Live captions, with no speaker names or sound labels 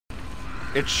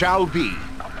it shall be.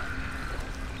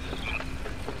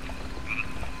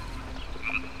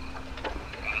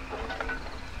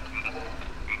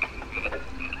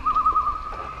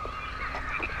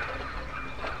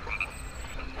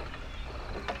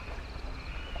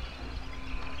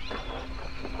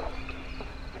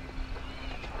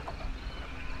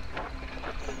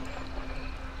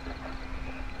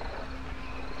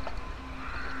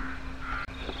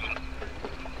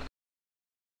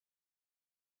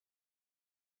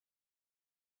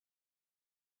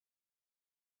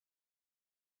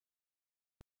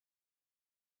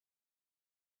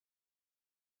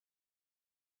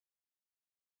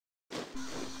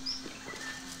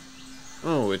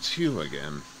 Oh, it's you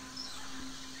again.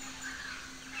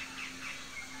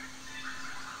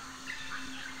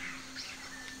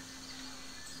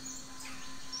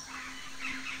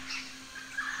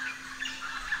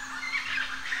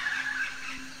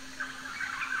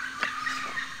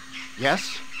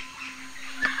 Yes?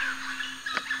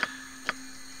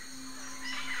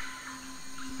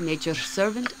 Nature's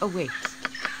servant awaits.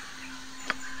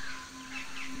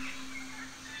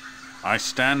 I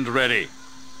stand ready.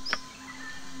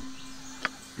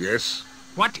 Yes?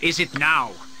 What is it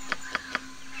now?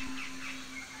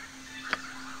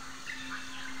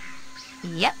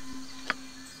 Yep.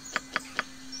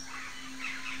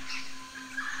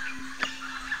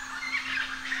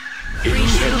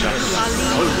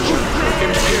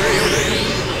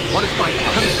 What is my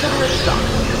consider it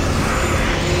done?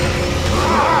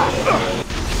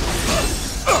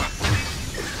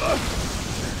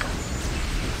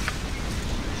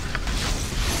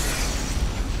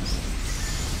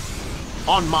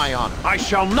 On my honor, I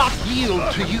shall not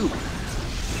yield to you.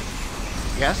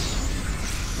 Yes?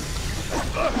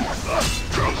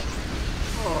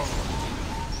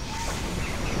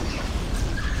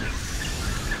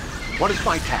 What is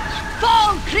my task?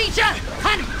 Fall, creature,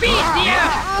 and beat the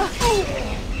earth!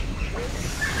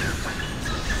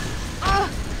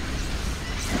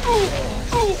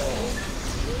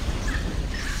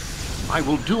 I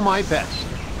will do my best.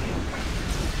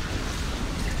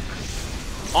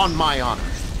 On my honor.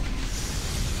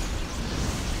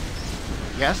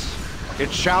 Yes,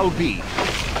 it shall be.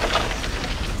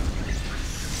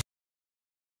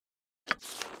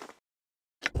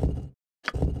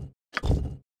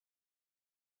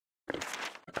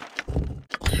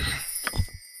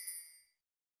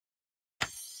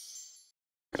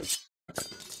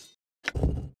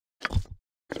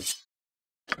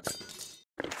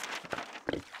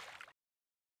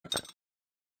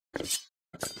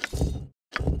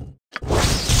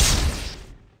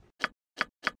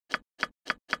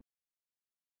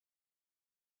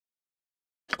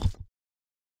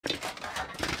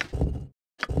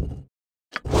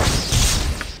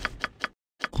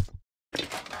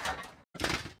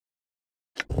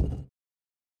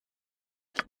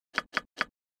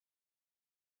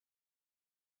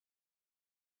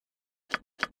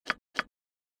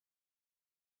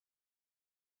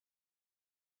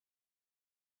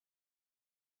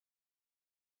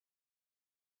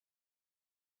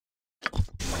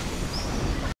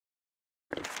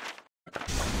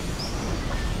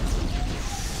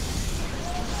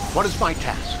 What is my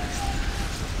task?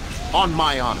 On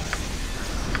my honor.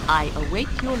 I await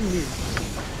your news.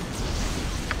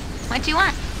 What do you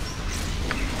want?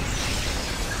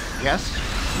 Yes?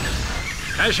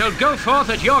 I shall go forth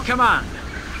at your command.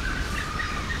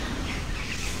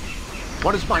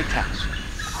 What is my task?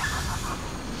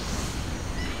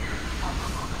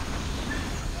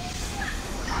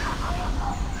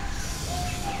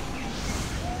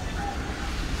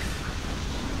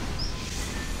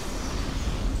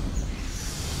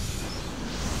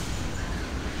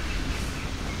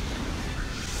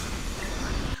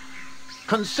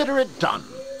 Consider it done.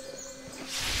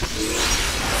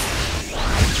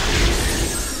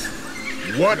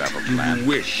 What do you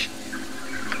wish?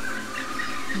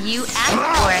 You asked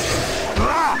for it.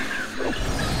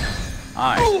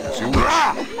 Aye, as you wish.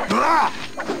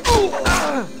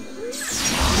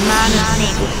 Manus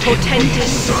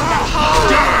potentis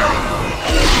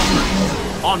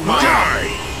On my honor.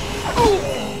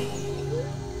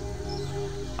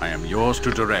 I am yours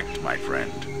to direct, my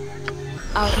friend.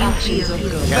 Our actions are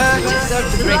good. To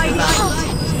serve the great battle.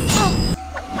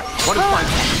 What is my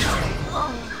task?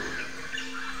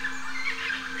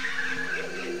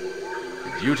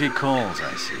 Duty calls,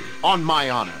 I see. On my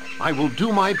honor. I will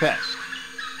do my best.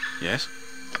 Yes?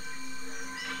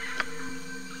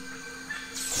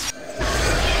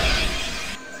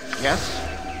 Yes?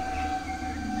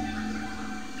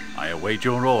 I await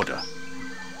your order.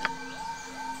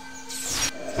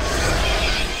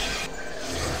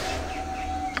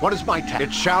 What is my task?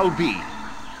 It shall be.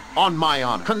 On my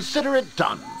honor. Consider it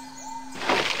done.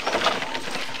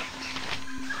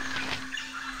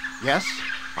 Yes,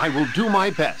 I will do my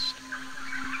best.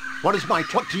 What is my...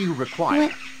 What do you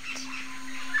require?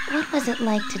 What was it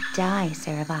like to die,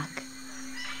 Sarevok?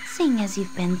 Seeing as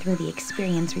you've been through the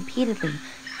experience repeatedly,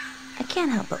 I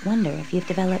can't help but wonder if you've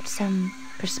developed some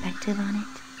perspective on it.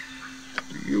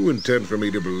 Do you intend for me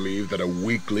to believe that a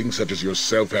weakling such as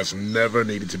yourself has never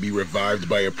needed to be revived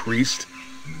by a priest?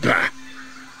 Bah!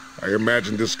 I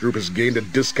imagine this group has gained a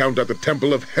discount at the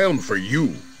Temple of Helm for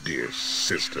you, dear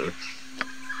sister.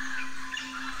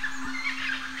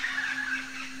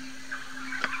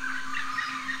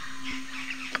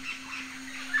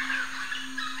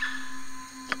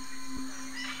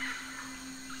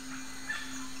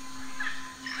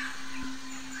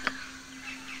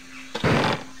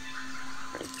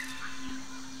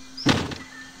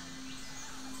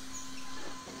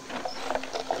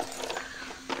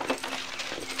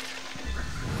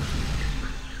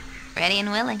 Ready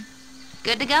and willing.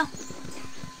 Good to go.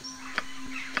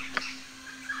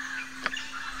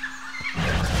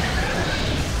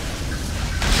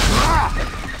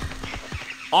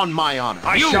 On my honor.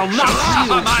 I shall not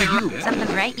yield to you.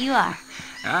 Something right you are.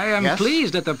 I am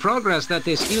pleased at the progress that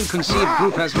this ill-conceived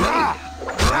group has made. I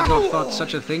had not thought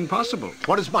such a thing possible.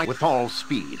 What is my... With all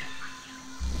speed.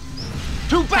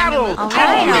 To battle! All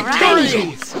right.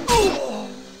 Vengeance!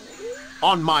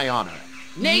 On my honor.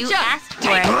 Nature, asked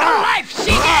for it. life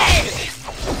she gave!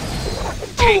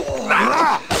 Take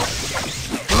that!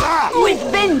 With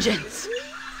vengeance!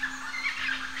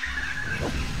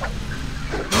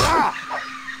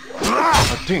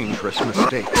 A dangerous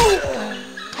mistake.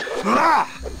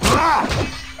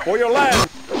 For your land!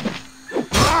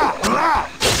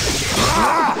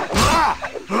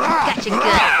 Got you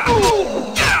good.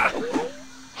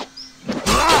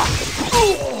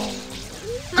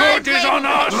 Good is on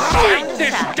our side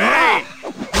this day!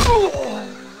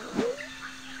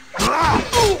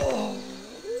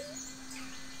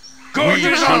 Good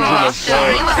is on our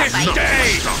side this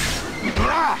day!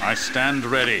 I stand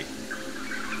ready.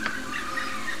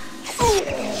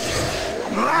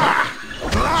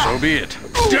 So be it.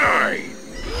 Die!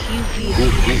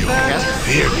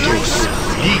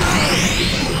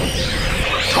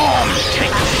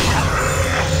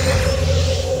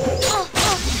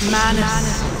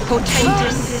 Manus,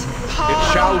 Potentis.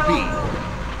 It shall be.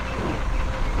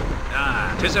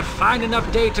 Ah, 'tis a fine enough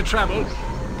day to travel.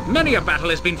 Many a battle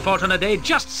has been fought on a day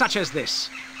just such as this.